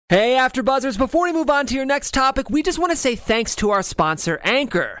Hey, AfterBuzzers, before we move on to your next topic, we just want to say thanks to our sponsor,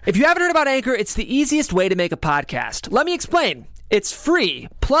 Anchor. If you haven't heard about Anchor, it's the easiest way to make a podcast. Let me explain. It's free.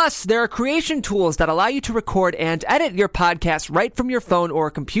 Plus, there are creation tools that allow you to record and edit your podcast right from your phone or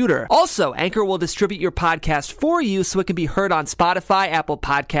computer. Also, Anchor will distribute your podcast for you so it can be heard on Spotify, Apple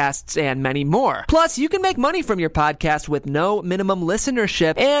Podcasts, and many more. Plus, you can make money from your podcast with no minimum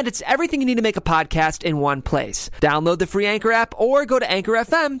listenership, and it's everything you need to make a podcast in one place. Download the free Anchor app or go to Anchor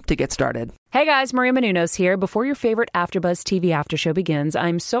FM to get started. Hey guys, Maria Menounos here. Before your favorite AfterBuzzTV after show begins,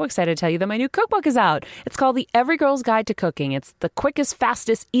 I'm so excited to tell you that my new cookbook is out. It's called The Every Girl's Guide to Cooking. It's the quickest,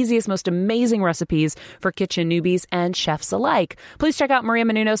 fastest, easiest, most amazing recipes for kitchen newbies and chefs alike. Please check out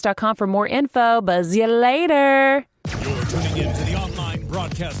mariamenounos.com for more info. Buzz you later. You're tuning in to the online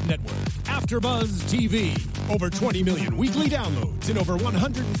broadcast network, AfterBuzzTV. Over 20 million weekly downloads in over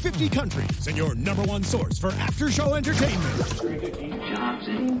 150 countries, and your number one source for after-show entertainment.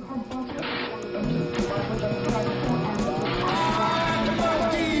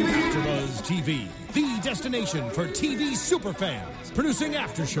 AfterBuzzTV, the destination for TV superfans, producing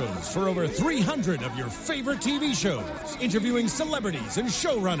aftershows for over 300 of your favorite TV shows, interviewing celebrities and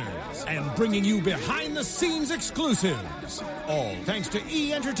showrunners, and bringing you behind-the-scenes exclusives. All thanks to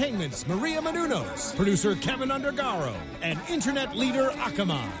E! Entertainment's Maria Menounos, producer Kevin Undergaro, and internet leader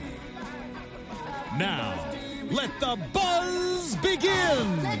Akamai. Now, let the buzz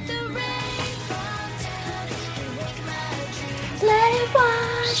begin! Let it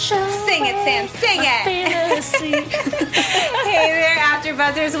wash away. Sing it, Sam. Sing it. Hey there,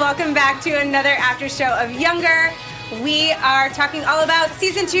 AfterBuzzers. Welcome back to another after show of Younger. We are talking all about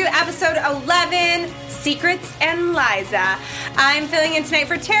Season 2, Episode 11, Secrets and Liza. I'm filling in tonight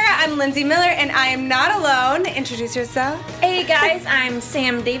for Tara. I'm Lindsay Miller, and I am not alone. Introduce yourself. Hey guys, I'm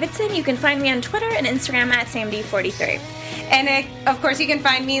Sam Davidson. You can find me on Twitter and Instagram at SamD43. And of course, you can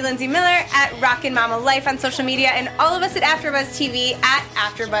find me, Lindsay Miller, at Rockin' Mama Life on social media, and all of us at AfterBuzzTV at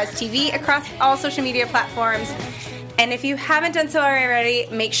AfterBuzzTV across all social media platforms. And if you haven't done so already,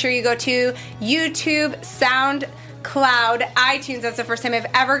 make sure you go to YouTube, SoundCloud, iTunes. That's the first time I've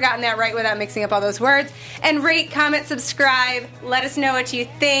ever gotten that right without mixing up all those words. And rate, comment, subscribe. Let us know what you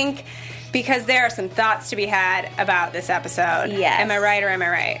think, because there are some thoughts to be had about this episode. Yes. Am I right or am I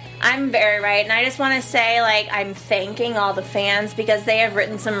right? I'm very right, and I just want to say, I'm thanking all the fans because they have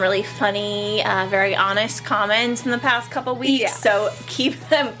written some really funny, very honest comments in the past couple weeks, Yes. so keep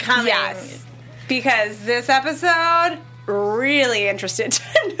them coming. Yes. Because this episode, really interested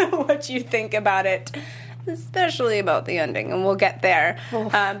to know what you think about it, especially about the ending, and we'll get there.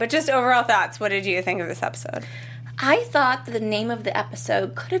 But just overall thoughts, what did you think of this episode? I thought that the name of the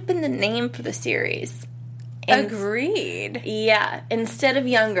episode could have been the name for the series. Agreed. Yeah, instead of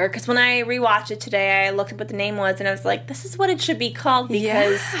Younger, because when I rewatched it today, I looked up what the name was, and I was like, this is what it should be called,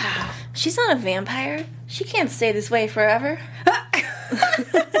 because she's not a vampire. She can't stay this way forever.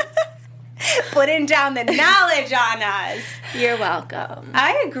 Putting down the knowledge on us. You're welcome.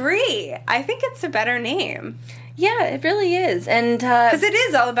 I agree. I think it's a better name. Yeah, it really is. And because it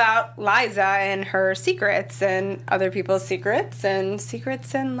is all about Liza and her secrets and other people's secrets and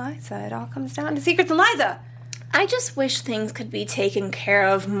Liza. It all comes down to secrets and Liza. I just wish things could be taken care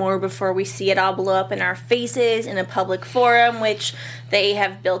of more before we see it all blow up in our faces in a public forum, which they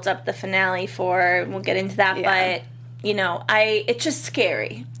have built up the finale for. We'll get into that, but, it's just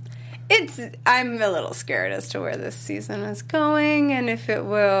scary. I'm a little scared as to where this season is going and if it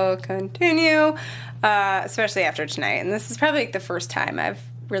will continue, especially after tonight. And this is probably the first time I've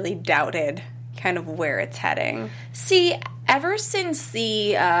really doubted kind of where it's heading. See, ever since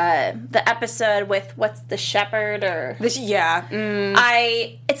the episode with what's the shepherd or it's not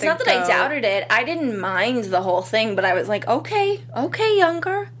that I doubted it. I didn't mind the whole thing, but I was like, okay,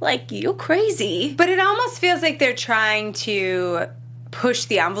 Younger, you're crazy. But it almost feels like they're trying to push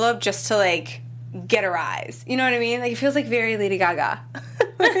the envelope just to get her eyes. You know what I mean? It feels like very Lady Gaga.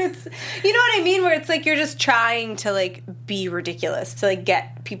 You know what I mean? Where it's you're just trying to be ridiculous to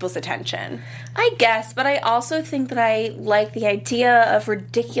get people's attention. I guess, but I also think that I like the idea of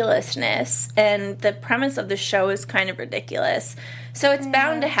ridiculousness, and the premise of the show is kind of ridiculous. So it's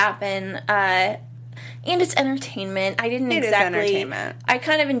bound to happen. And it's entertainment. It is entertainment. I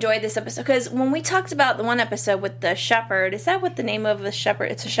kind of enjoyed this episode because when we talked about the one episode with the shepherd, is that what the name of the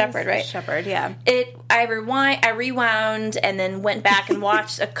shepherd? It's a shepherd, right? Shepherd, yeah. I rewound and then went back and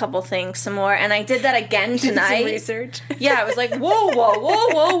watched a couple things some more, and I did that again tonight. Some research. Yeah, I was like,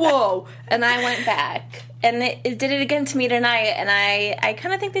 whoa, and I went back and it did it again to me tonight, and I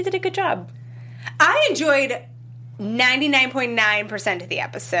kind of think they did a good job. I enjoyed 99.9% of the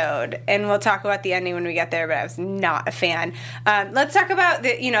episode, and we'll talk about the ending when we get there, but I was not a fan. Let's talk about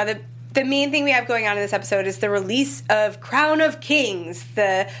the main thing we have going on in this episode is the release of Crown of Kings,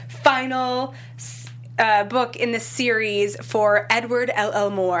 the final book in the series for Edward L.L.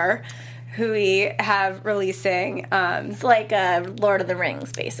 Moore, who we have releasing. It's like Lord of the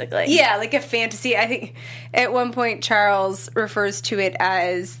Rings, basically. Yeah, like a fantasy. I think at one point Charles refers to it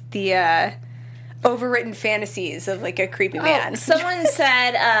as the overwritten fantasies of like a creepy man. Someone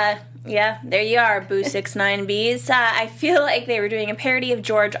said, yeah, there you are, Boo 69Bs. I feel like they were doing a parody of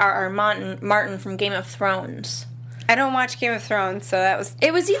George R.R. Martin from Game of Thrones. I don't watch Game of Thrones, so that was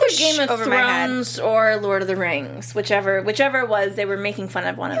It was either Game of Thrones or Lord of the Rings, whichever it was. They were making fun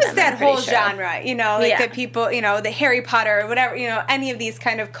of one of them. It was that whole genre, the people, the Harry Potter, whatever, any of these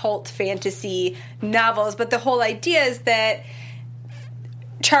kind of cult fantasy novels. But the whole idea is that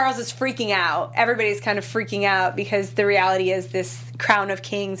Charles is freaking out. Everybody's kind of freaking out because the reality is this Crown of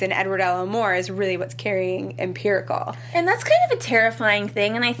Kings and Edward Allan Moore is really what's carrying Empirical. And that's kind of a terrifying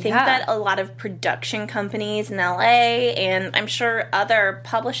thing, and I think that a lot of production companies in LA, and I'm sure other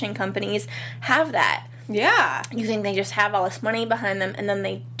publishing companies, have that. Yeah. You think they just have all this money behind them, and then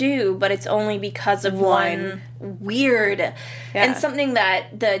they do, but it's only because of one weird and something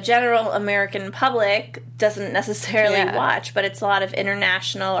that the general American public doesn't necessarily watch, but it's a lot of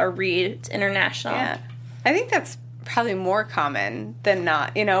international or read international. Yeah. I think that's probably more common than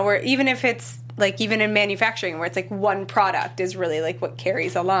not, where even if it's like even in manufacturing where it's like one product is really like what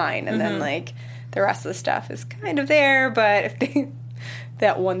carries a line and then like the rest of the stuff is kind of there, but if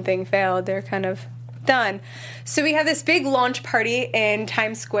that one thing failed, they're kind of done. So we have this big launch party in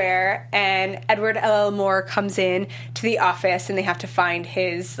Times Square, and Edward L.L. Moore comes in to the office, and they have to find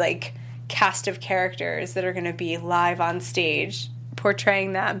his like cast of characters that are going to be live on stage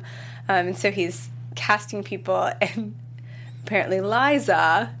portraying them. And so he's casting people, and apparently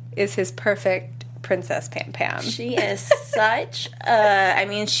Liza is his perfect Princess Pam Pam. She is such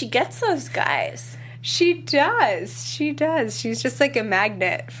she gets those guys. She does. She's just like a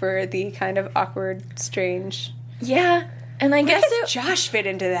magnet for the kind of awkward, strange. Yeah, and I guess Josh fit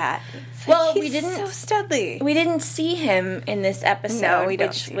into that. We didn't. So studly. We didn't see him in this episode,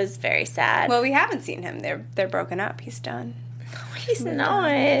 which was very sad. Well, we haven't seen him. They're broken up. He's done. No, he's not.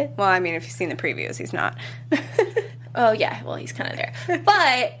 Well, I mean, if you've seen the previews, he's not. Oh yeah, well, he's kind of there.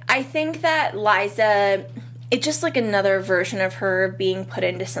 But I think that Liza. It's just like another version of her being put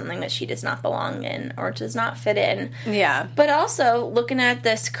into something that she does not belong in or does not fit in. Yeah. But also, looking at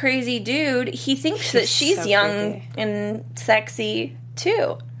this crazy dude, he thinks that she's so young creepy and sexy,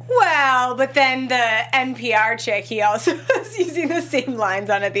 too. Well, but then the NPR chick, he also was using the same lines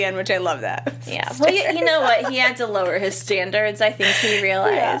on at the end, which I love that. Yeah. Well, you know what? He had to lower his standards, I think he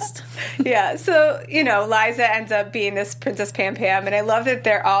realized. Yeah. So, Liza ends up being this Princess Pam Pam, and I love that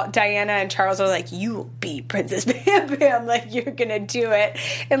they're all, Diana and Charles are like, you will be Princess Pam Pam, like, you're gonna do it.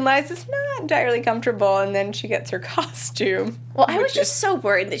 And Liza's not entirely comfortable, and then she gets her costume. Well, I was just so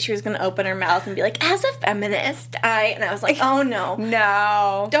worried that she was gonna open her mouth and be like, as a feminist, and I was like, oh no.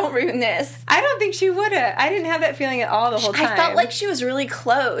 No. Don't ruin this. I don't think she would have. I didn't have that feeling at all the whole time. I felt like she was really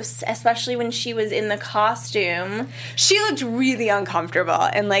close, especially when she was in the costume. She looked really uncomfortable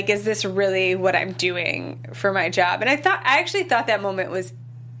and like, is this really what I'm doing for my job? And I actually thought that moment was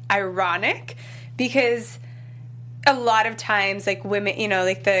ironic because a lot of times, like women,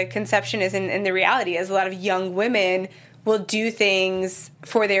 like the conception is, and the reality is a lot of young women will do things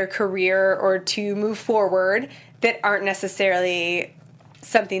for their career or to move forward that aren't necessarily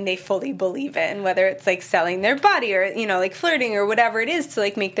something they fully believe in, whether it's like selling their body or, like flirting or whatever it is to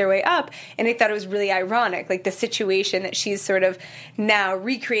like make their way up. And I thought it was really ironic, like the situation that she's sort of now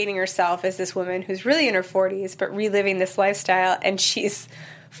recreating herself as this woman who's really in her 40s, but reliving this lifestyle. And she's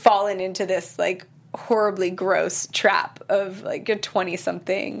fallen into this like horribly gross trap of like a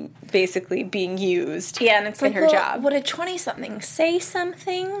 20-something basically being used and it's in her job. Would a 20-something say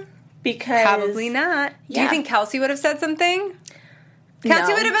something? Because probably not. Yeah. Do you think Kelsey would have said something?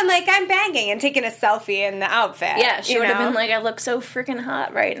 Kelsey would have been like, I'm banging and taking a selfie in the outfit. Yeah, she would have been like, I look so freaking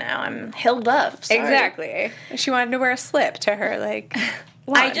hot right now. I'm hilled up. Sorry. Exactly. She wanted to wear a slip to her, like,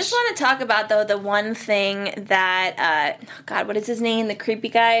 lunch. I just want to talk about, though, the one thing that, what is his name? The creepy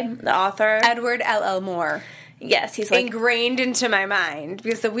guy? The author? Edward L.L. Moore. Yes, he's like... ingrained into my mind.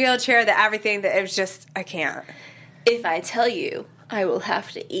 Because the wheelchair, the everything, that it was just, I can't. If I tell you, I will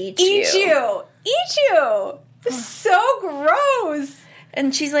have to eat you. Eat you! It's so gross.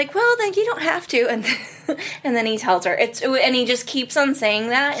 And she's like, well, then you don't have to. And then he tells her. And he just keeps on saying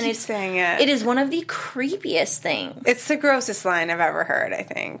that. And saying it. It is one of the creepiest things. It's the grossest line I've ever heard, I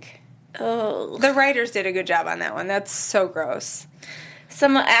think. Oh. The writers did a good job on that one. That's so gross.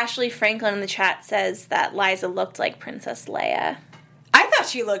 Ashley Franklin in the chat says that Liza looked like Princess Leia. I thought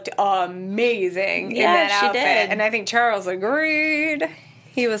she looked amazing in that outfit. Did. And I think Charles agreed.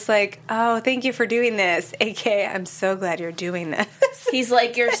 He was like, oh, thank you for doing this. A.K.A. I'm so glad you're doing this. He's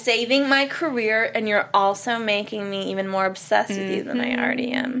like, you're saving my career, and you're also making me even more obsessed with you than I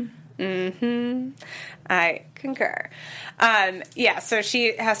already am. Mm-hmm. I concur. So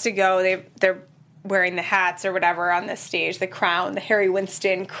she has to go. They're wearing the hats or whatever on the stage, the crown, the Harry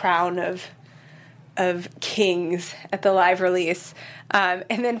Winston crown of kings at the live release. And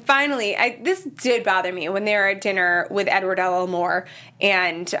then finally, this did bother me when they were at dinner with Edward L. Moore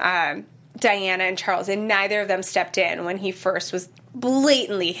and Diana and Charles, and neither of them stepped in when he first was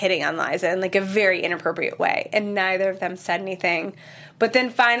blatantly hitting on Liza in like a very inappropriate way, and neither of them said anything. But then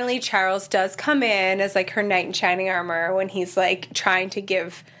finally Charles does come in as like her knight in shining armor when he's like trying to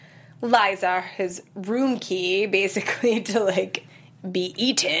give Liza his room key basically to like be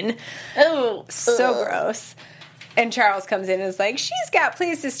eaten. Oh, so gross. And Charles comes in and is like, she's got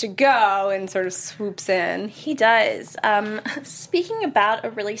places to go, and sort of swoops in. He does. Speaking about a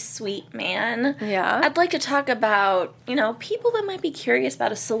really sweet man, I'd like to talk about, people that might be curious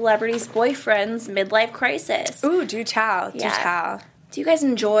about a celebrity's boyfriend's midlife crisis. Ooh, do tell. Do tell. Do you guys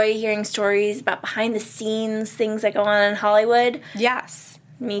enjoy hearing stories about behind-the-scenes things that go on in Hollywood? Yes.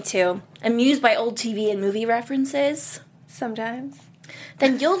 Me too. Amused by old TV and movie references? Sometimes.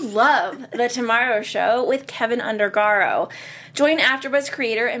 Then you'll love The Tomorrow Show with Kevin Undergaro. Join AfterBuzz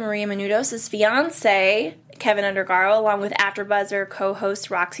creator and Maria Menounos' fiancé, Kevin Undergaro, along with AfterBuzzer co-host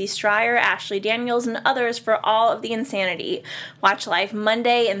Roxy Stryer, Ashley Daniels, and others for all of the insanity. Watch live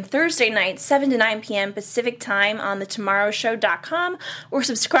Monday and Thursday nights, 7 to 9 p.m. Pacific Time on thetomorrowshow.com, or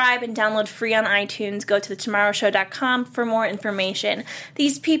subscribe and download free on iTunes. Go to thetomorrowshow.com for more information.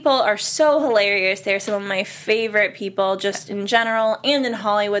 These people are so hilarious. They're some of my favorite people just in general and in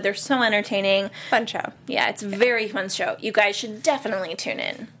Hollywood. They're so entertaining. Fun show. Yeah, it's a very fun show. You guys should definitely tune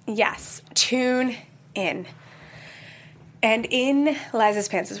in. Yes, tune in. And in Liza's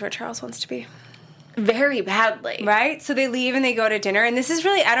pants is where Charles wants to be. Very badly. Right? So they leave and they go to dinner. And this is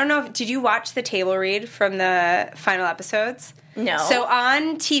really, I don't know, did you watch the table read from the final episodes? No. So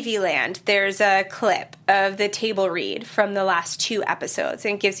on TV Land, there's a clip of the table read from the last 2 episodes.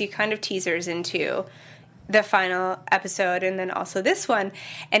 And it gives you kind of teasers into the final episode and then also this one.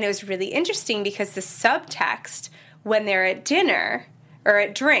 And it was really interesting because the subtext when they're at dinner or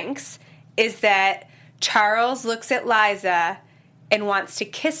at drinks is that Charles looks at Liza and wants to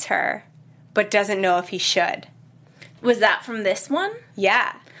kiss her, but doesn't know if he should. Was that from this one?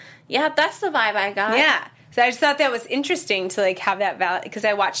 Yeah. Yeah, that's the vibe I got. Yeah. So I just thought that was interesting to, like, have that valid, because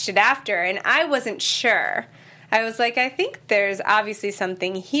I watched it after, and I wasn't sure. I was like, I think there's obviously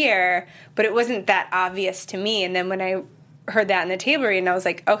something here, but it wasn't that obvious to me. And then when I heard that in the table read, and I was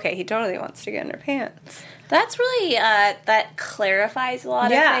like, okay, he totally wants to get in her pants. That's really, that clarifies a lot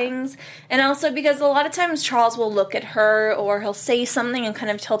of things. And also because a lot of times Charles will look at her or he'll say something and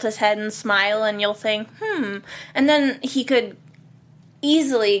kind of tilt his head and smile and you'll think, And then he could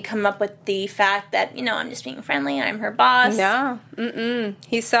easily come up with the fact that, I'm just being friendly, I'm her boss. No.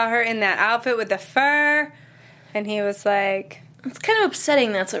 He saw her in that outfit with the fur, and he was like... It's kind of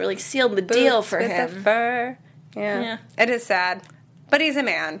upsetting that's what really sealed the deal for him. With the fur. Yeah. It is sad. But he's a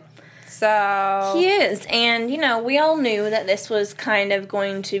man. So... He is. And, we all knew that this was kind of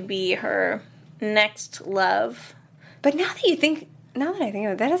going to be her next love. But now that I think of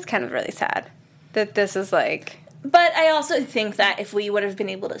it, that is kind of really sad. That this is like... But I also think that if we would have been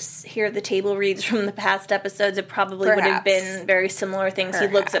able to hear the table reads from the past episodes, it probably would have been very similar things. He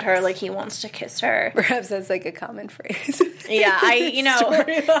looks at her like he wants to kiss her. Perhaps that's like a common phrase. Yeah,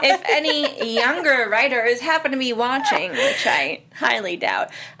 if any younger writers happen to be watching, which I highly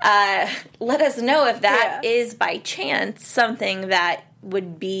doubt, let us know if that is by chance something that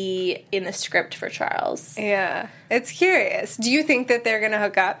would be in the script for Charles. Yeah, it's curious. Do you think that they're going to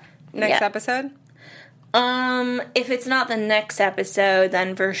hook up next episode? If it's not the next episode,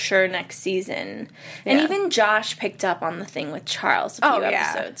 then for sure next season. Yeah. And even Josh picked up on the thing with Charles a few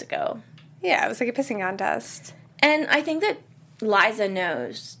episodes ago. Yeah, it was like a pissing contest. And I think that Liza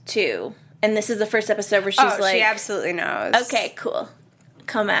knows, too. And this is the first episode where she's like... she absolutely knows. Okay, cool.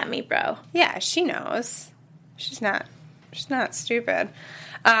 Come at me, bro. Yeah, she knows. She's not stupid.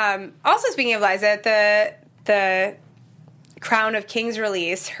 Also, speaking of Liza, at the Crown of Kings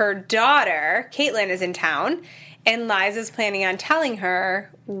release, her daughter, Caitlin, is in town, and Liza's planning on telling her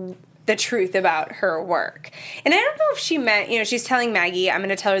the truth about her work. And I don't know if she meant, she's telling Maggie, I'm going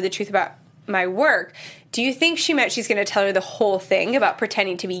to tell her the truth about my work. do you think she meant she's going to tell her the whole thing about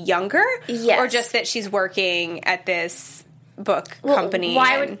pretending to be younger? Yes. Or just that she's working at this book company?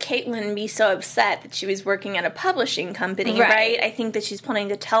 Why would Caitlin be so upset that she was working at a publishing company, right? I think that she's planning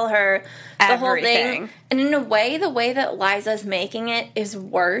to tell her the whole thing. And in a way, the way that Liza's making it is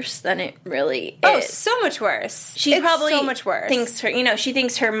worse than it really is. Oh, so much worse. It's probably so much worse. She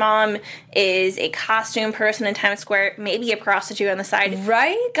thinks her mom is a costume person in Times Square, maybe a prostitute on the side.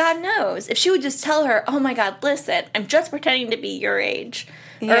 Right? God knows. If she would just tell her, oh my God, listen, I'm just pretending to be your age.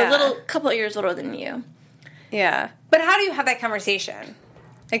 Or a couple of years older than you. Yeah. But how do you have that conversation?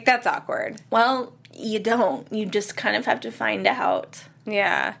 Like, that's awkward. Well, you don't. You just kind of have to find out.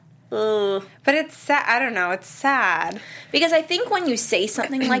 Yeah. Ugh. But it's sad. I don't know. It's sad. Because I think when you say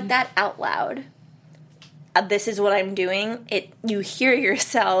something like that out loud, this is what I'm doing, you hear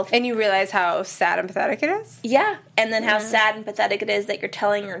yourself. And you realize how sad and pathetic it is? Yeah. And then how sad and pathetic it is that you're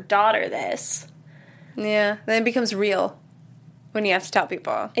telling your daughter this. Yeah. Then it becomes real. When you have to tell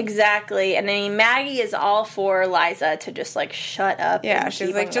people. Exactly. And I mean, Maggie is all for Liza to just, like, shut up. Yeah,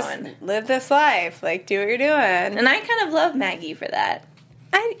 she's like, just live this life. Like, do what you're doing. And I kind of love Maggie for that.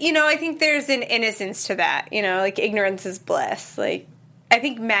 I think there's an innocence to that. Like, ignorance is bliss. Like, I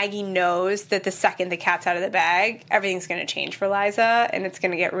think Maggie knows that the second the cat's out of the bag, everything's going to change for Liza, and it's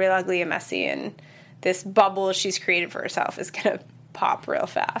going to get real ugly and messy, and this bubble she's created for herself is going to pop real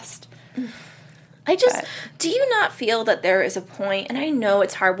fast. Do you not feel that there is a point, and I know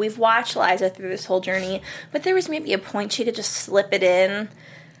it's hard, we've watched Liza through this whole journey, but there was maybe a point she could just slip it in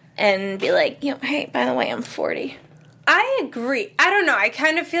and be like, hey, by the way, I'm 40. I agree. I don't know. I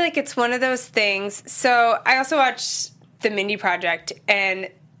kind of feel like it's one of those things. So I also watched The Mindy Project, and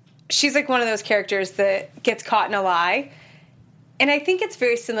she's like one of those characters that gets caught in a lie. And I think it's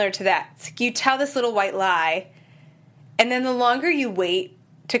very similar to that. It's like you tell this little white lie, and then the longer you wait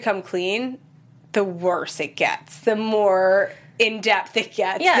to come clean, the worse it gets, the more in-depth it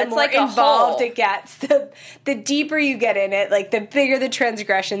gets, the more like involved it gets, the deeper you get in it, like, the bigger the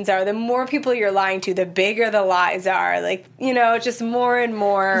transgressions are, the more people you're lying to, the bigger the lies are, like, just more and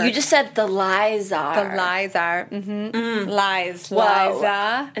more. You just said the lies are. The lies are. Mm-hmm. Lies. Whoa.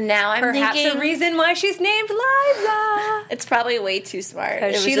 Liza. And now I'm Perhaps thinking... the reason why she's named Liza. It's probably way too smart.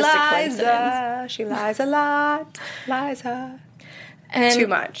 It was she just lies. a coincidence. She lies a lot. Liza. And too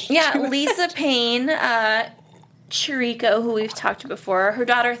much. Yeah, Lisa Payne, Chirico, who we've talked to before, her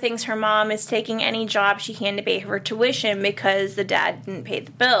daughter thinks her mom is taking any job she can to pay her tuition because the dad didn't pay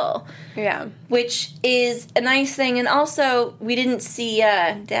the bill. Yeah. Which is a nice thing. And also, we didn't see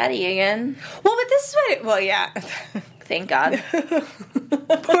Daddy again. Well, but this is what yeah. Thank God.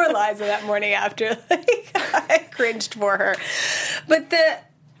 Poor Liza that morning after. I cringed for her. But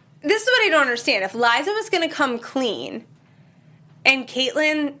this is what I don't understand. If Liza was going to come clean... and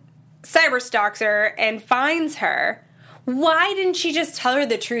Caitlin cyberstalks her and finds her, why didn't she just tell her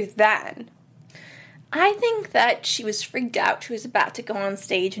the truth then? I think that she was freaked out. She was about to go on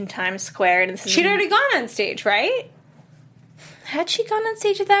stage in Times Square. And she'd already gone on stage, right? Had she gone on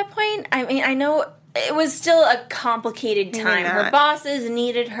stage at that point? I mean, I know it was still a complicated time. Her bosses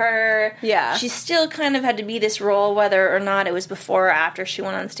needed her. Yeah. She still kind of had to be this role, whether or not it was before or after she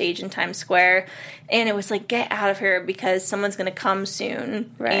went on stage in Times Square. And it was like, get out of here because someone's going to come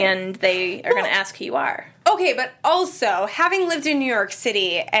soon. Right. And they are going to ask who you are. Okay, but also, having lived in New York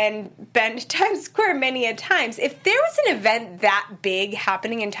City and been to Times Square many a times, if there was an event that big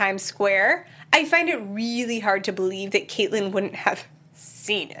happening in Times Square, I find it really hard to believe that Caitlin wouldn't have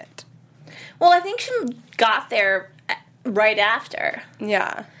seen it. Well, I think she got there right after.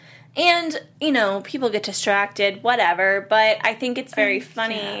 Yeah. And, people get distracted, whatever, but I think it's very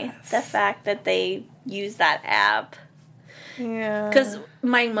funny, the fact that they use that app. Yeah. Because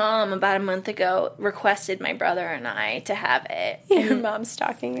my mom, about a month ago, requested my brother and I to have it. Your mom's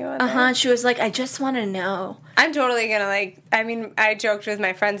stalking you on that? She was like, I just want to know. I'm totally going to, I joked with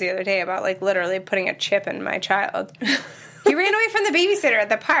my friends the other day about, literally putting a chip in my child. He ran away from the babysitter at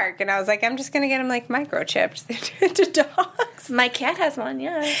the park, and I was like, I'm just going to get him, microchipped. They do it to dogs. My cat has one,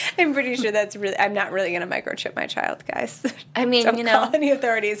 yeah. I'm pretty sure I'm not really going to microchip my child, guys. I mean, Don't call any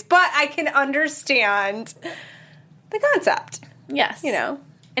authorities. But I can understand the concept. Yes.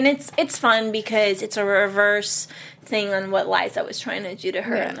 And it's fun because it's a reverse thing on what Liza was trying to do to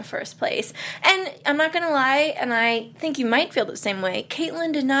her in the first place. And I'm not going to lie, and I think you might feel the same way,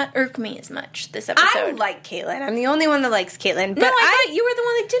 Caitlin did not irk me as much this episode. I like Caitlin. I'm the only one that likes Caitlin. But I thought you were the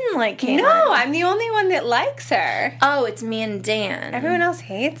one that didn't like Caitlin. No, I'm the only one that likes her. Oh, it's me and Dan. Everyone else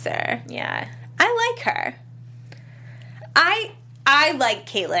hates her. Yeah. I like her. I like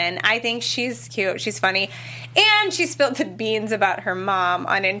Caitlin. I think she's cute. She's funny. And she spilled the beans about her mom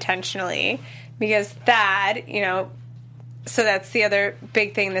unintentionally because Thad, so that's the other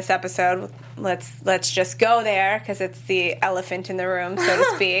big thing this episode. Let's just go there because it's the elephant in the room, so to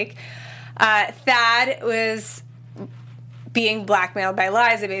speak. Thad was being blackmailed by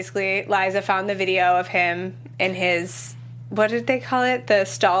Liza, basically. Liza found the video of him and his, what did they call it? The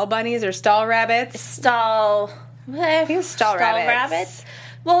stall bunnies or stall rabbits? I think it was stall rabbits.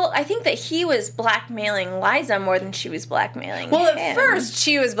 Well, I think that he was blackmailing Liza more than she was blackmailing him. Well, at first,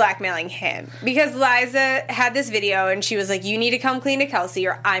 she was blackmailing him. Because Liza had this video, and she was like, you need to come clean to Kelsey,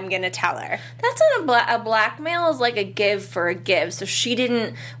 or I'm going to tell her. That's not a blackmail is like a give for a give. So she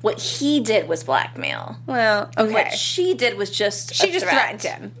didn't... What he did was blackmail. Well, okay. What she did was just She just threatened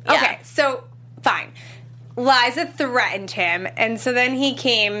him. Yeah. Okay, so, fine. Liza threatened him, and so then he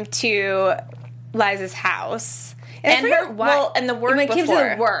came to Liza's house... And the work he came to before.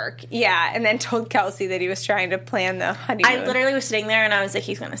 the work, yeah, and then told Kelsey that he was trying to plan the honeymoon. I literally was sitting there and I was like,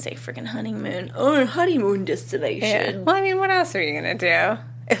 he's going to say freaking honeymoon. Oh, honeymoon destination. Yeah. Well, I mean, what else are you going to do?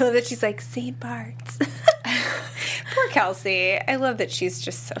 I love that she's like, St. Bart's. Poor Kelsey. I love that she's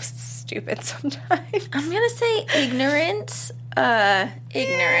just so stupid sometimes. I'm going to say ignorant.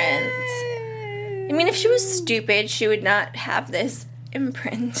 Ignorant. I mean, if she was stupid, she would not have this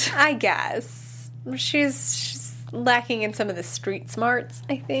imprint. I guess. She's lacking in some of the street smarts,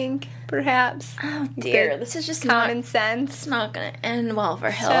 I think, perhaps. Oh, dear. This is just common sense. It's not going to end well for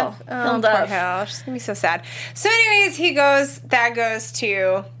Hill. Oh, poor Hill. She's going to be so sad. So anyways, Thad goes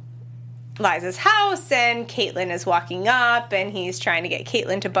to Liza's house, and Caitlin is walking up, and he's trying to get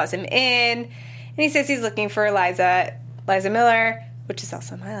Caitlin to buzz him in. And he says he's looking for Liza Miller, which is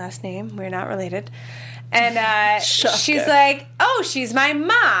also my last name. We're not related. And she's like, oh, she's my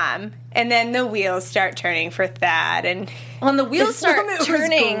mom. And then the wheels start turning for Thad. And when the wheels start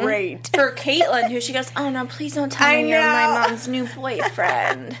turning great. for Caitlin, who she goes, oh, no, please don't tell me you're my mom's new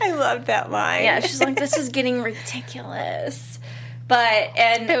boyfriend. I loved that line. Yeah, she's like, this is getting ridiculous.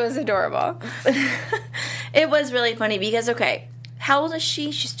 And it was adorable. It was really funny because, okay, how old is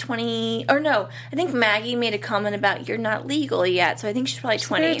she? She's 20. Or no, I think Maggie made a comment about you're not legal yet. So I think she's probably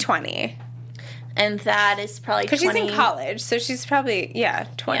 20. 20. And Thad is probably 20. Because she's in college, so she's probably, 20. Yeah.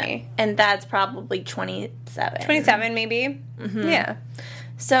 And Thad's probably 27. 27, maybe? Mm-hmm. Yeah.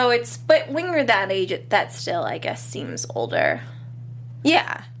 So but when you're that age, that still, I guess, seems older.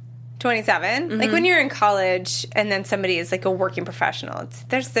 Yeah. 27. Mm-hmm. Like, when you're in college and then somebody is, like, a working professional,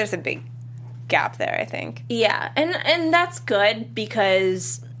 there's a big gap there, I think. Yeah. And that's good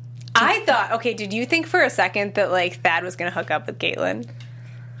because... I thought, okay, did you think for a second that, like, Thad was going to hook up with Caitlin?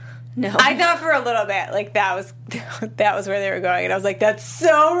 No. I thought for a little bit, like, that was where they were going. And I was like, that's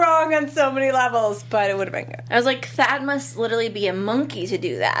so wrong on so many levels, but it would have been good. I was like, Thad must literally be a monkey to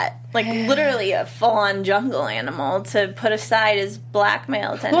do that. Like, literally a full-on jungle animal to put aside his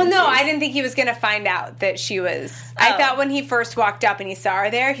blackmail tendencies. Well, no, I didn't think he was going to find out that she was... I thought when he first walked up and he saw her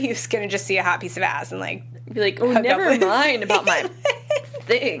there, he was going to just see a hot piece of ass and, like... Be like, oh, never mind about my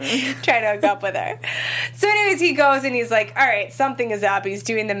thing. Try to hook up with her. So anyways, he goes and he's like, all right, something is up. He's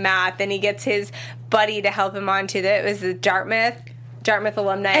doing the math, and he gets his buddy to help him onto the Dartmouth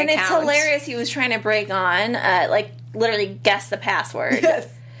alumni account. And it's hilarious. He was trying to break on, literally guess the password.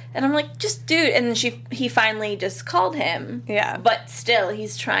 Yes. And I'm like, just dude. And then he finally just called him. Yeah. But still,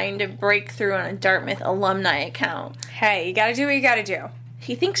 he's trying to break through on a Dartmouth alumni account. Hey, you gotta do what you gotta do.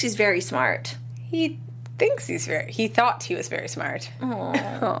 He thinks he's very smart. He thought he was very smart. Oh,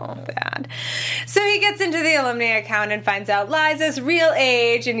 bad. So he gets into the alumni account and finds out Liza's real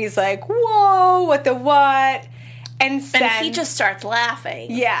age, and he's like, whoa, what the what? And he just starts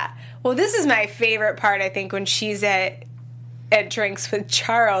laughing. Yeah. Well, this is my favorite part, I think, when she's at drinks with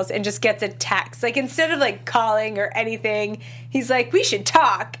Charles and just gets a text. Like, instead of, like, calling or anything, he's like, we should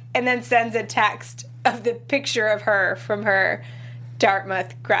talk, and then sends a text of the picture of her from her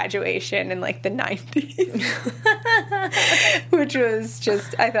Dartmouth graduation in, like, the 90s. Which was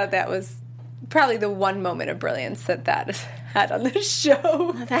just, I thought that was probably the one moment of brilliance that had on this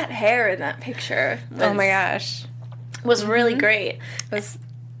show. That hair in that picture was, oh my gosh, was really great. It was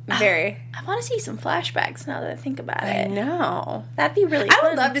very... I want to see some flashbacks now that I think about it. I know. That'd be really fun. I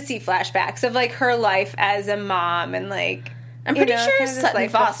would love to see flashbacks of, like, her life as a mom and, like... I'm pretty sure Sutton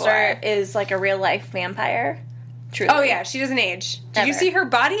Foster is, like, a real-life vampire. Truly. Oh, yeah, she doesn't age. Did you Ever. see her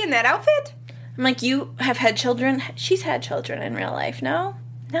body in that outfit? I'm like, you have had children? She's had children in real life, no?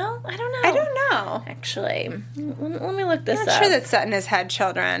 No? I don't know. I don't know. Actually, let me look this up. I'm not sure that Sutton has had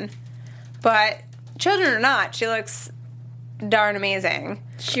children. But, children or not, she looks darn amazing.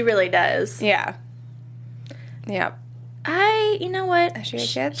 She really does. Yeah. Yep. You know what? Has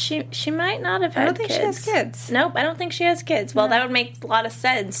she had kids? She might not have had kids. I don't think she has kids. Nope, I don't think she has kids. Well, that would make a lot of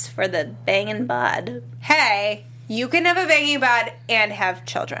sense for the banging bod. Hey, you can have a banging bod and have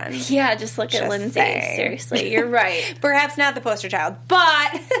children. Yeah, just look at Lindsay. saying. Seriously, you're right. Perhaps not the poster child,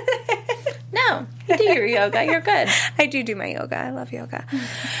 but... No, you do your yoga. You're good. I do my yoga. I love yoga.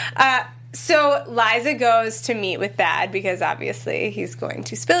 So Liza goes to meet with Thad because obviously he's going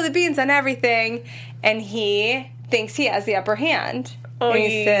to spill the beans on everything, and he thinks he has the upper hand. Oh, and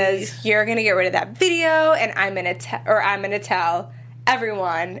he says, "You're going to get rid of that video, and I'm going to tell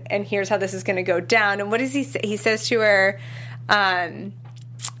everyone, and here's how this is going to go down." And what does he say? He says to her,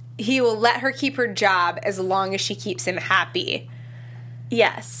 he will let her keep her job as long as she keeps him happy.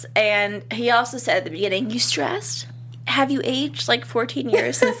 Yes, and he also said at the beginning, "You stressed? Have you aged like 14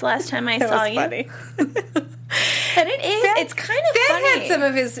 years since the last time I saw you?" Funny. And it is. It's kind of funny. That had some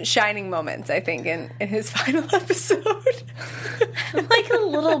of his shining moments, I think, in his final episode. Like a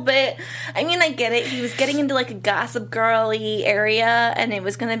little bit. I mean, I get it. He was getting into like a Gossip Girl-y area, and it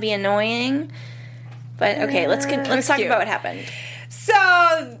was going to be annoying. But okay, let's talk about what happened.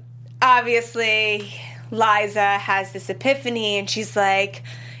 So obviously, Liza has this epiphany, and she's like,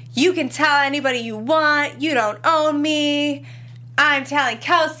 "You can tell anybody you want. You don't own me. I'm telling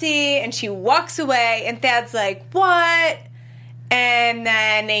Kelsey." And she walks away, and Thad's like, "What?" And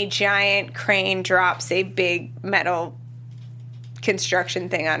then a giant crane drops a big metal construction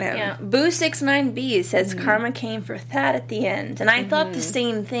thing on him. Yeah. Boo69B says karma came for Thad at the end. And I thought the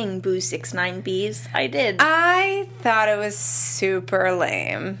same thing, Boo69Bs. I did. I thought it was super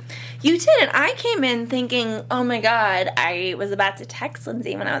lame. You did, and I came in thinking, oh my god, I was about to text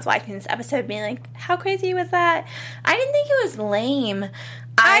Lindsay when I was watching this episode, being like, how crazy was that? I didn't think it was lame.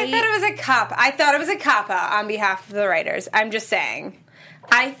 I thought it was a cop. I thought it was a cop-out on behalf of the writers. I'm just saying.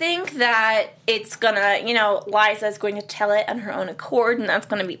 I think that it's gonna, Liza's going to tell it on her own accord, and that's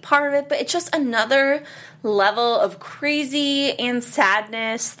gonna be part of it, but it's just another level of crazy and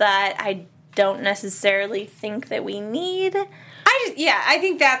sadness that I don't necessarily think that we need. I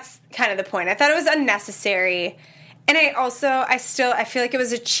think that's kind of the point. I thought it was unnecessary, and I feel like it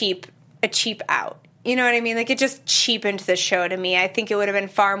was a cheap out. You know what I mean? Like, it just cheapened the show to me. I think it would have been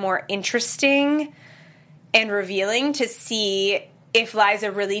far more interesting and revealing to see if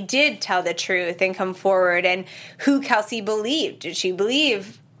Liza really did tell the truth and come forward, and who Kelsey believed. Did she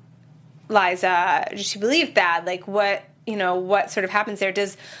believe Liza? Did she believe Thad? Like, what sort of happens there?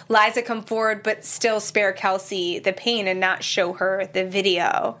 Does Liza come forward but still spare Kelsey the pain and not show her the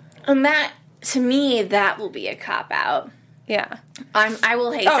video? And that, to me, that will be a cop-out. Yeah. I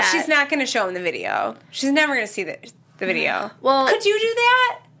will hate that. Oh, she's not going to show him the video. She's never going to see the video. Well, could you do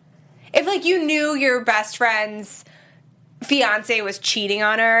that? If, you knew your best friend's fiance was cheating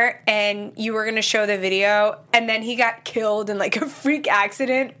on her and you were going to show the video and then he got killed in, a freak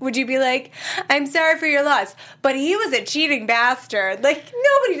accident, would you be like, I'm sorry for your loss, but he was a cheating bastard?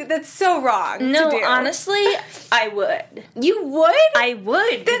 Nobody, that's so wrong No, to do. honestly, I would. You would? I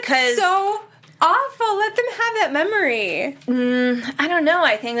would, That's because so awful. Let them have that memory. I don't know.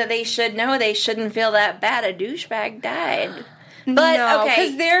 I think that they should know. They shouldn't feel that bad. A douchebag died. But, no, okay.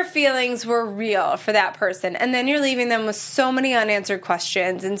 because their feelings were real for that person. And then you're leaving them with so many unanswered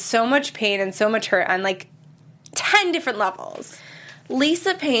questions and so much pain and so much hurt on, 10 different levels.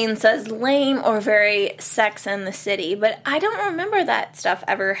 Lisa Payne says lame or very Sex and the City, but I don't remember that stuff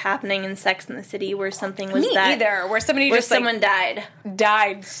ever happening in Sex and the City where something was Me either. Where someone died.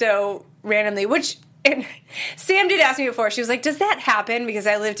 Died so randomly, which... And Sam did ask me before. She was like, does that happen? Because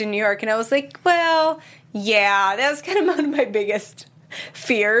I lived in New York. And I was like, well, yeah. That was kind of one of my biggest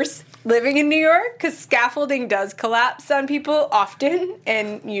fears living in New York. Because scaffolding does collapse on people often.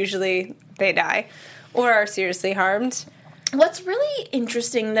 And usually they die or are seriously harmed. What's really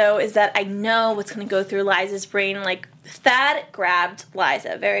interesting, though, is that I know what's going to go through Liza's brain. Thad grabbed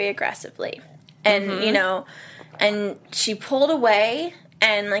Liza very aggressively. And, and she pulled away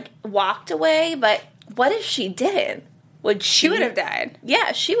and, walked away, but what if she didn't? She would have died.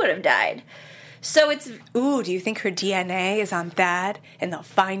 Yeah, she would have died. So it's... Ooh, do you think her DNA is on Thad, and they'll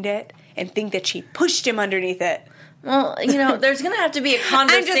find it, and think that she pushed him underneath it? Well, there's going to have to be a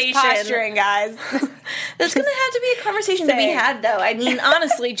conversation. I'm just posturing, guys. There's going to have to be a conversation to be had, though. I mean,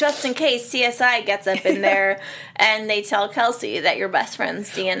 honestly, just in case CSI gets up in there and they tell Kelsey that your best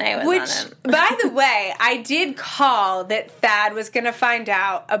friend's DNA was on him. By the way, I did call that Thad was going to find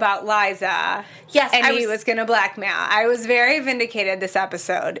out about Liza. Yes, and he was going to blackmail. I was very vindicated this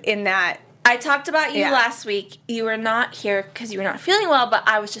episode in that. I talked about you last week. You were not here because you were not feeling well, but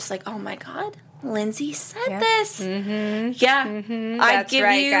I was just like, oh my God. Lindsay said this. Mm-hmm. Yeah. Mm-hmm. I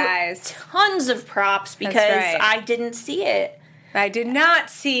give you guys tons of props because I didn't see it. I did not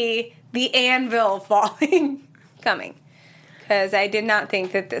see the anvil falling coming because I did not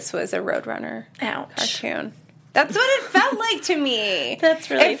think that this was a Roadrunner cartoon. That's what it felt like to me. That's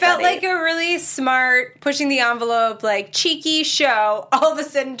really funny. It felt like a really smart, pushing the envelope, like, cheeky show all of a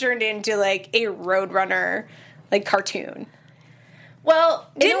sudden turned into, like, a Roadrunner, like, cartoon. Well,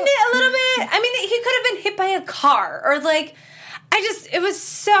 didn't it a little bit? I mean, he could have been hit by a car or, like, it was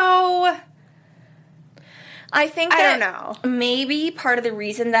so... I think I don't know. Maybe part of the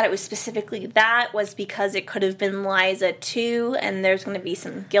reason that it was specifically that was because it could have been Liza, too, and there's going to be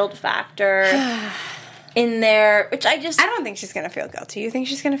some guilt factor... in there, which I don't think she's going to feel guilty. You think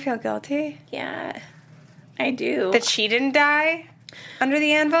she's going to feel guilty? Yeah, I do. That she didn't die under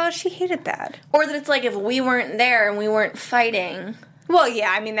the anvil? She hated that. Or that it's like if we weren't there and we weren't fighting. Well,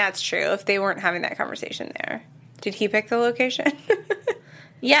 yeah, I mean, that's true. If they weren't having that conversation there. Did he pick the location?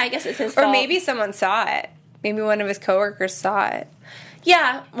 Yeah, I guess it's his fault. Or maybe someone saw it. Maybe one of his coworkers saw it.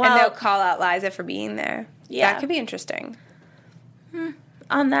 Yeah, well... And they'll call out Liza for being there. Yeah. That could be interesting.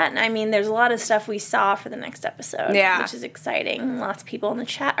 On that, I mean, there's a lot of stuff we saw for the next episode, which is exciting. Lots of people in the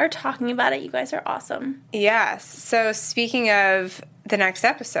chat are talking about it. You guys are awesome. Yes. So speaking of the next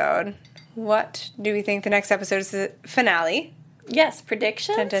episode, what do we think the next episode is? The finale? Yes,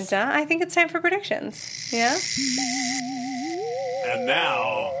 predictions. Dun, dun, dun. I think it's time for predictions. Yeah? And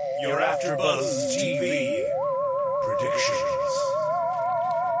now, your AfterBuzzTV predictions.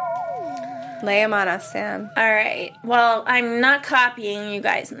 Lay them on us, Sam. All right. Well, I'm not copying you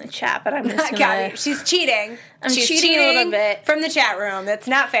guys in the chat, but I'm just going to... She's cheating. She's cheating a little bit. From the chat room. That's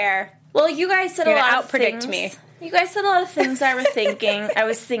not fair. Well, you guys said a lot of things. Outpredict me. You guys said a lot of things I was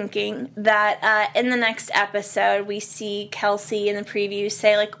thinking that in the next episode we see Kelsey in the preview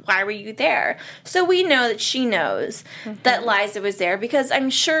say, like, why were you there? So we know that she knows that Liza was there because I'm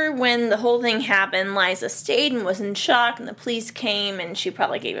sure when the whole thing happened, Liza stayed and was in shock and the police came and she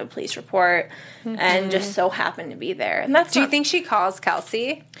probably gave a police report and just so happened to be there. And that's Do you think she calls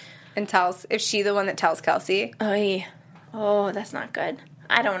Kelsey and is she the one that tells Kelsey? Oh, that's not good.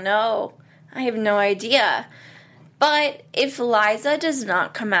 I don't know. I have no idea. But if Liza does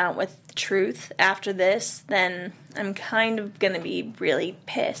not come out with the truth after this, then I'm kind of going to be really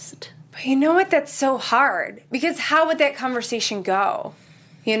pissed. But you know what? That's so hard. Because how would that conversation go?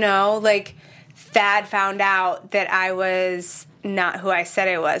 You know, like, Thad found out that I was not who I said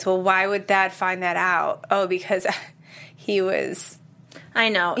I was. Well, why would Thad find that out? Oh, because he was... I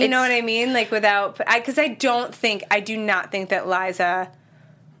know. You know what I mean? Like, because I do not think that Liza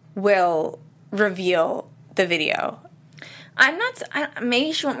will reveal the video.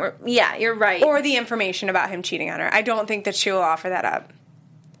 Maybe she won't. Yeah, you're right. Or the information about him cheating on her. I don't think that she will offer that up.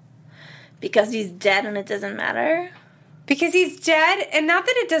 Because he's dead and it doesn't matter? Because he's dead, and not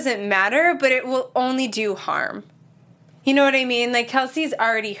that it doesn't matter, but it will only do harm. You know what I mean? Like, Kelsey's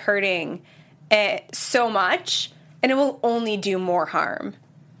already hurting so much, and it will only do more harm.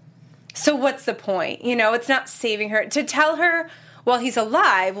 So what's the point? You know, it's not saving her. To tell her while he's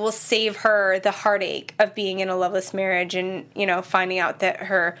alive will save her the heartache of being in a loveless marriage and, you know, finding out that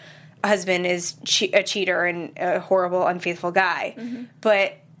her husband is a cheater and a horrible, unfaithful guy. Mm-hmm.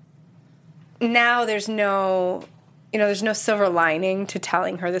 But now there's no silver lining to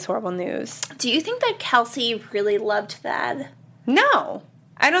telling her this horrible news. Do you think that Kelsey really loved Thad? No.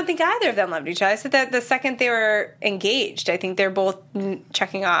 I don't think either of them loved each other. I said that the second they were engaged, I think they're both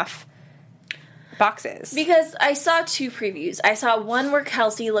checking off boxes. Because I saw two previews. I saw one where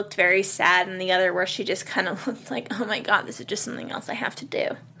Kelsey looked very sad and the other where she just kind of looked like, oh my god, this is just something else I have to do.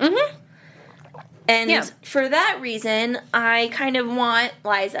 Mm-hmm. And for that reason, I kind of want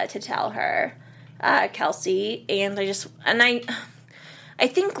Liza to tell her, Kelsey, and I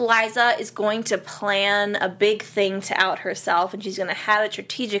think Liza is going to plan a big thing to out herself, and she's going to have it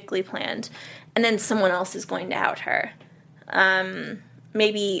strategically planned, and then someone else is going to out her.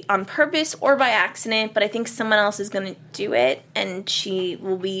 Maybe on purpose or by accident, but I think someone else is going to do it, and she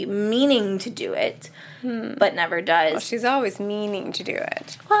will be meaning to do it, but never does. Well, she's always meaning to do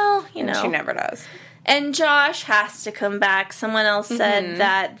it. Well, you know. She never does. And Josh has to come back. Someone else said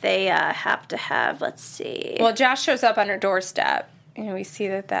that they have to have, let's see. Well, Josh shows up on her doorstep. You know, we see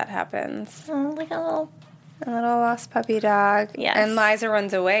that happens. Oh, like a little lost puppy dog. Yes. And Liza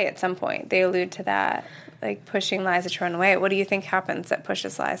runs away at some point. They allude to that. Like, pushing Liza to run away. What do you think happens that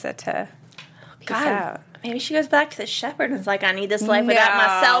pushes Liza to peace out? Maybe she goes back to the shepherd and is like, I need this life without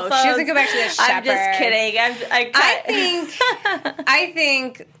my cell phone. She doesn't go back to the shepherd. I'm just kidding. I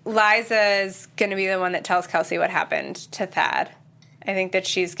think Liza's going to be the one that tells Kelsey what happened to Thad. I think that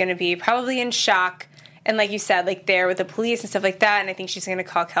she's going to be probably in shock. And like you said, like there with the police and stuff like that. And I think she's going to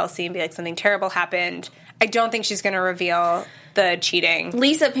call Kelsey and be like, something terrible happened. I don't think she's going to reveal the cheating.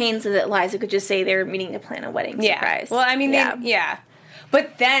 Lisa pains that Liza could just say they were meeting to plan a wedding surprise. Well, I mean, yeah.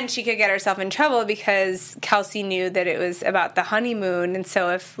 But then she could get herself in trouble because Kelsey knew that it was about the honeymoon. And so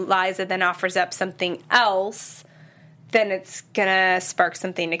if Liza then offers up something else, then it's going to spark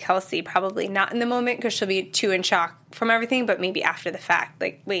something to Kelsey. Probably not in the moment because she'll be too in shock from everything, but maybe after the fact.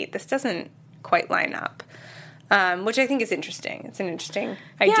 Like, wait, this doesn't quite line up. Which I think is interesting. It's an interesting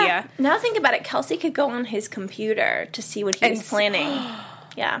idea. Yeah. Now think about it. Kelsey could go on his computer to see what he was planning.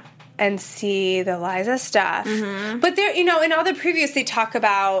 Yeah. And see the Liza stuff. Mm-hmm. But there, in all the previews they talk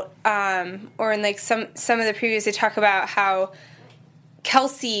about, or in like some of the previews they talk about how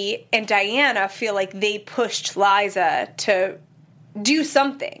Kelsey and Diana feel like they pushed Liza to do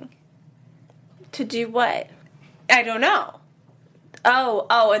something. To do what? I don't know.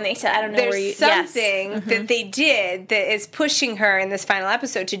 Oh, and they said, I don't know There's where you... something that they did that is pushing her in this final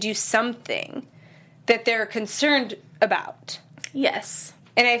episode to do something that they're concerned about. Yes.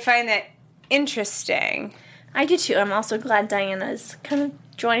 And I find that interesting. I do too. I'm also glad Diana's kind of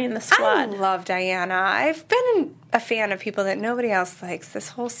joining the squad. I love Diana. I've been a fan of people that nobody else likes this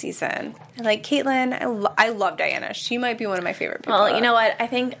whole season. I like Caitlin. I love Diana. She might be one of my favorite people. Well, you know what? I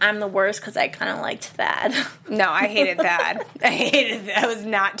think I'm the worst because I kind of liked Thad. No, I hated Thad. I was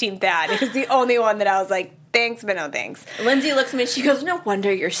not Team Thad. He was the only one that I was like, thanks, but no thanks. Lindsay looks at me and she goes, no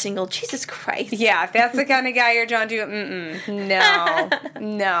wonder you're single. Jesus Christ. Yeah, if that's the kind of guy you're drawn to, no,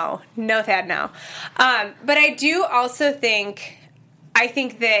 Thad, no. But I do also think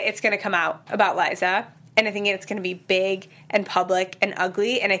that it's going to come out about Liza, and I think it's going to be big and public and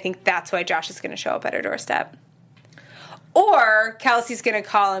ugly, and I think that's why Josh is going to show up at her doorstep. Or Kelsey's going to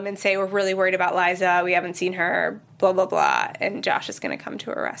call him and say, we're really worried about Liza, we haven't seen her, blah, blah, blah, and Josh is going to come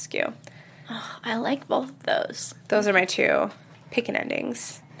to her rescue. Oh, I like both of those. Those are my two pick and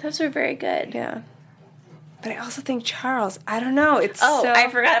endings. Those are very good. Yeah. But I also think Charles, I don't know. I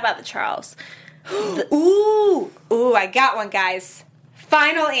forgot about the Charles. Ooh, I got one, guys.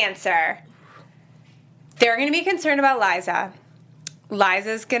 Final answer. They're going to be concerned about Liza.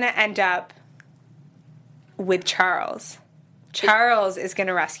 Liza's going to end up with Charles. Charles is going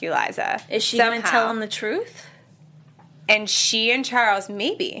to rescue Liza. Is she going to tell him the truth? And she and Charles,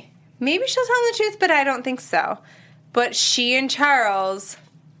 maybe she'll tell him the truth, but I don't think so. But she and Charles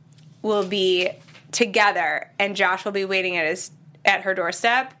will be together, and Josh will be waiting at her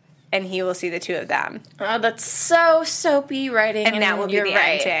doorstep, and he will see the two of them. Oh, that's so soapy writing. And that will be the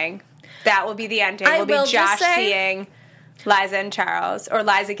ending. That will be the ending. Will be Josh seeing Liza and Charles, or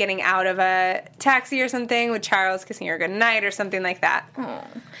Liza getting out of a taxi or something with Charles kissing her goodnight or something like that. Oh.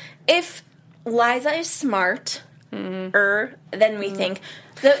 If Liza is smart, then we think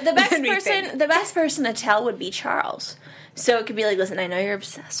the best person to tell would be Charles. So it could be like, listen, I know you're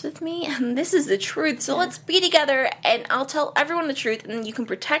obsessed with me, and this is the truth, so let's be together, and I'll tell everyone the truth, and you can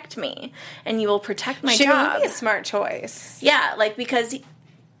protect me, and you will protect my job. She would be a smart choice. Yeah, like, because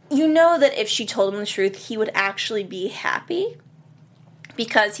you know that if she told him the truth, he would actually be happy,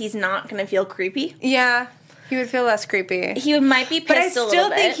 because he's not going to feel creepy. Yeah, he would feel less creepy. He might be pissed a little bit.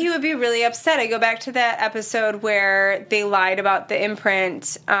 But I still think he would be really upset. I go back to that episode where they lied about the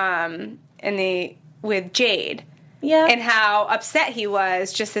imprint with Jade. Yeah. And how upset he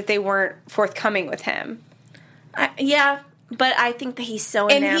was just that they weren't forthcoming with him. Yeah, but I think that he's so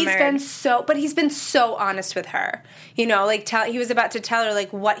enamored. And he's been so honest with her. You know, like he was about to tell her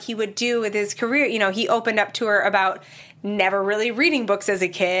like what he would do with his career. You know, he opened up to her about never really reading books as a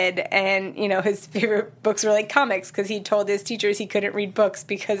kid, and you know his favorite books were like comics because he told his teachers he couldn't read books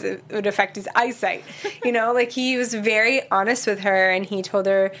because it would affect his eyesight. You know, like he was very honest with her, and he told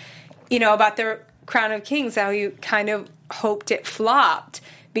her, you know, about the Crown of Kings, how he kind of hoped it flopped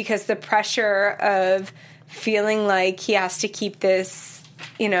because the pressure of feeling like he has to keep this,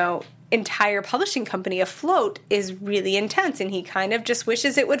 you know, entire publishing company afloat is really intense, and he kind of just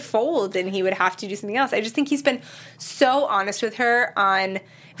wishes it would fold and he would have to do something else. I just think he's been so honest with her on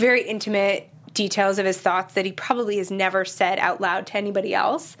very intimate details of his thoughts that he probably has never said out loud to anybody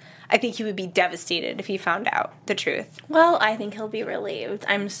else. I think he would be devastated if he found out the truth. Well, I think he'll be relieved.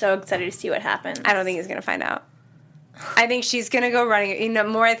 I'm so excited to see what happens. I don't think he's going to find out. I think she's going to go running. You know, the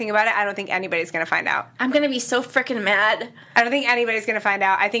more I think about it, I don't think anybody's going to find out. I'm going to be so freaking mad. I don't think anybody's going to find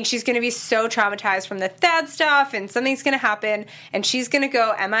out. I think she's going to be so traumatized from the Thad stuff, and something's going to happen, and she's going to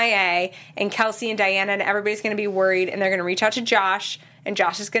go MIA, and Kelsey and Diana and everybody's going to be worried, and they're going to reach out to Josh, and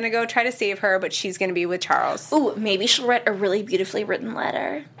Josh is going to go try to save her, but she's going to be with Charles. Ooh, maybe she'll write a really beautifully written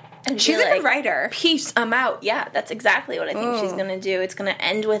letter. And she's a good writer. Peace, I'm out. Yeah, that's exactly what I think she's going to do. It's going to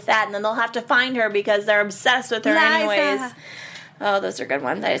end with that, and then they'll have to find her because they're obsessed with her Liza. anyways. Oh, those are good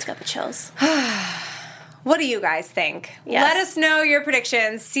ones. I just got the chills. What do you guys think? Yes. Let us know your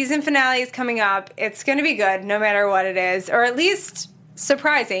predictions. Season finale is coming up. It's going to be good no matter what it is, or at least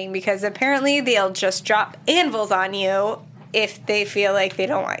surprising, because apparently they'll just drop anvils on you if they feel like they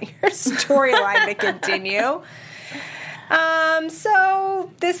don't want your storyline to continue. So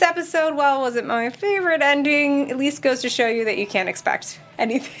this episode, while it wasn't my favorite ending, at least goes to show you that you can't expect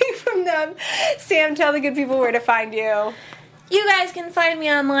anything from them. Sam, tell the good people where to find you. You guys can find me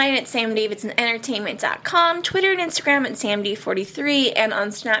online at samdavidsonentertainment.com, Twitter and Instagram at samd43, and on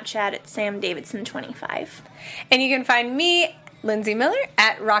Snapchat at samdavidson25. And you can find me, Lindsay Miller,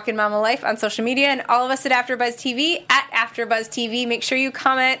 at Rockin' Mama Life on social media, and all of us at AfterBuzzTV at AfterBuzzTV. Make sure you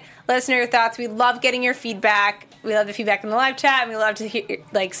comment, let us know your thoughts. We love getting your feedback. We love the feedback in the live chat, and we love to hear,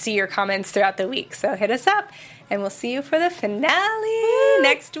 see your comments throughout the week. So hit us up, and we'll see you for the finale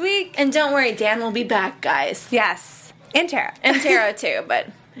next week. And don't worry, Dan will be back, guys. Yes, and Tara. And Tara, too, but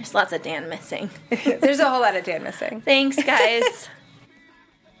there's lots of Dan missing. There's a whole lot of Dan missing. Thanks, guys.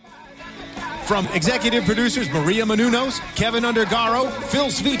 From executive producers Maria Menounos, Kevin Undergaro, Phil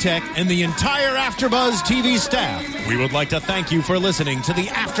Svitek, and the entire AfterBuzz TV staff, we would like to thank you for listening to the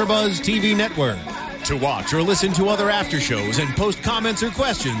AfterBuzz TV network. To watch or listen to other after shows and post comments or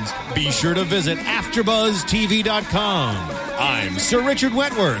questions, be sure to visit AfterBuzzTV.com. I'm Sir Richard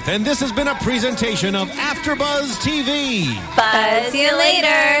Wentworth, and this has been a presentation of AfterBuzz TV. Buzz you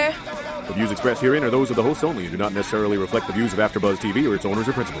later. The views expressed herein are those of the hosts only and do not necessarily reflect the views of AfterBuzz TV or its owners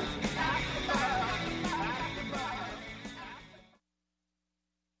or principals.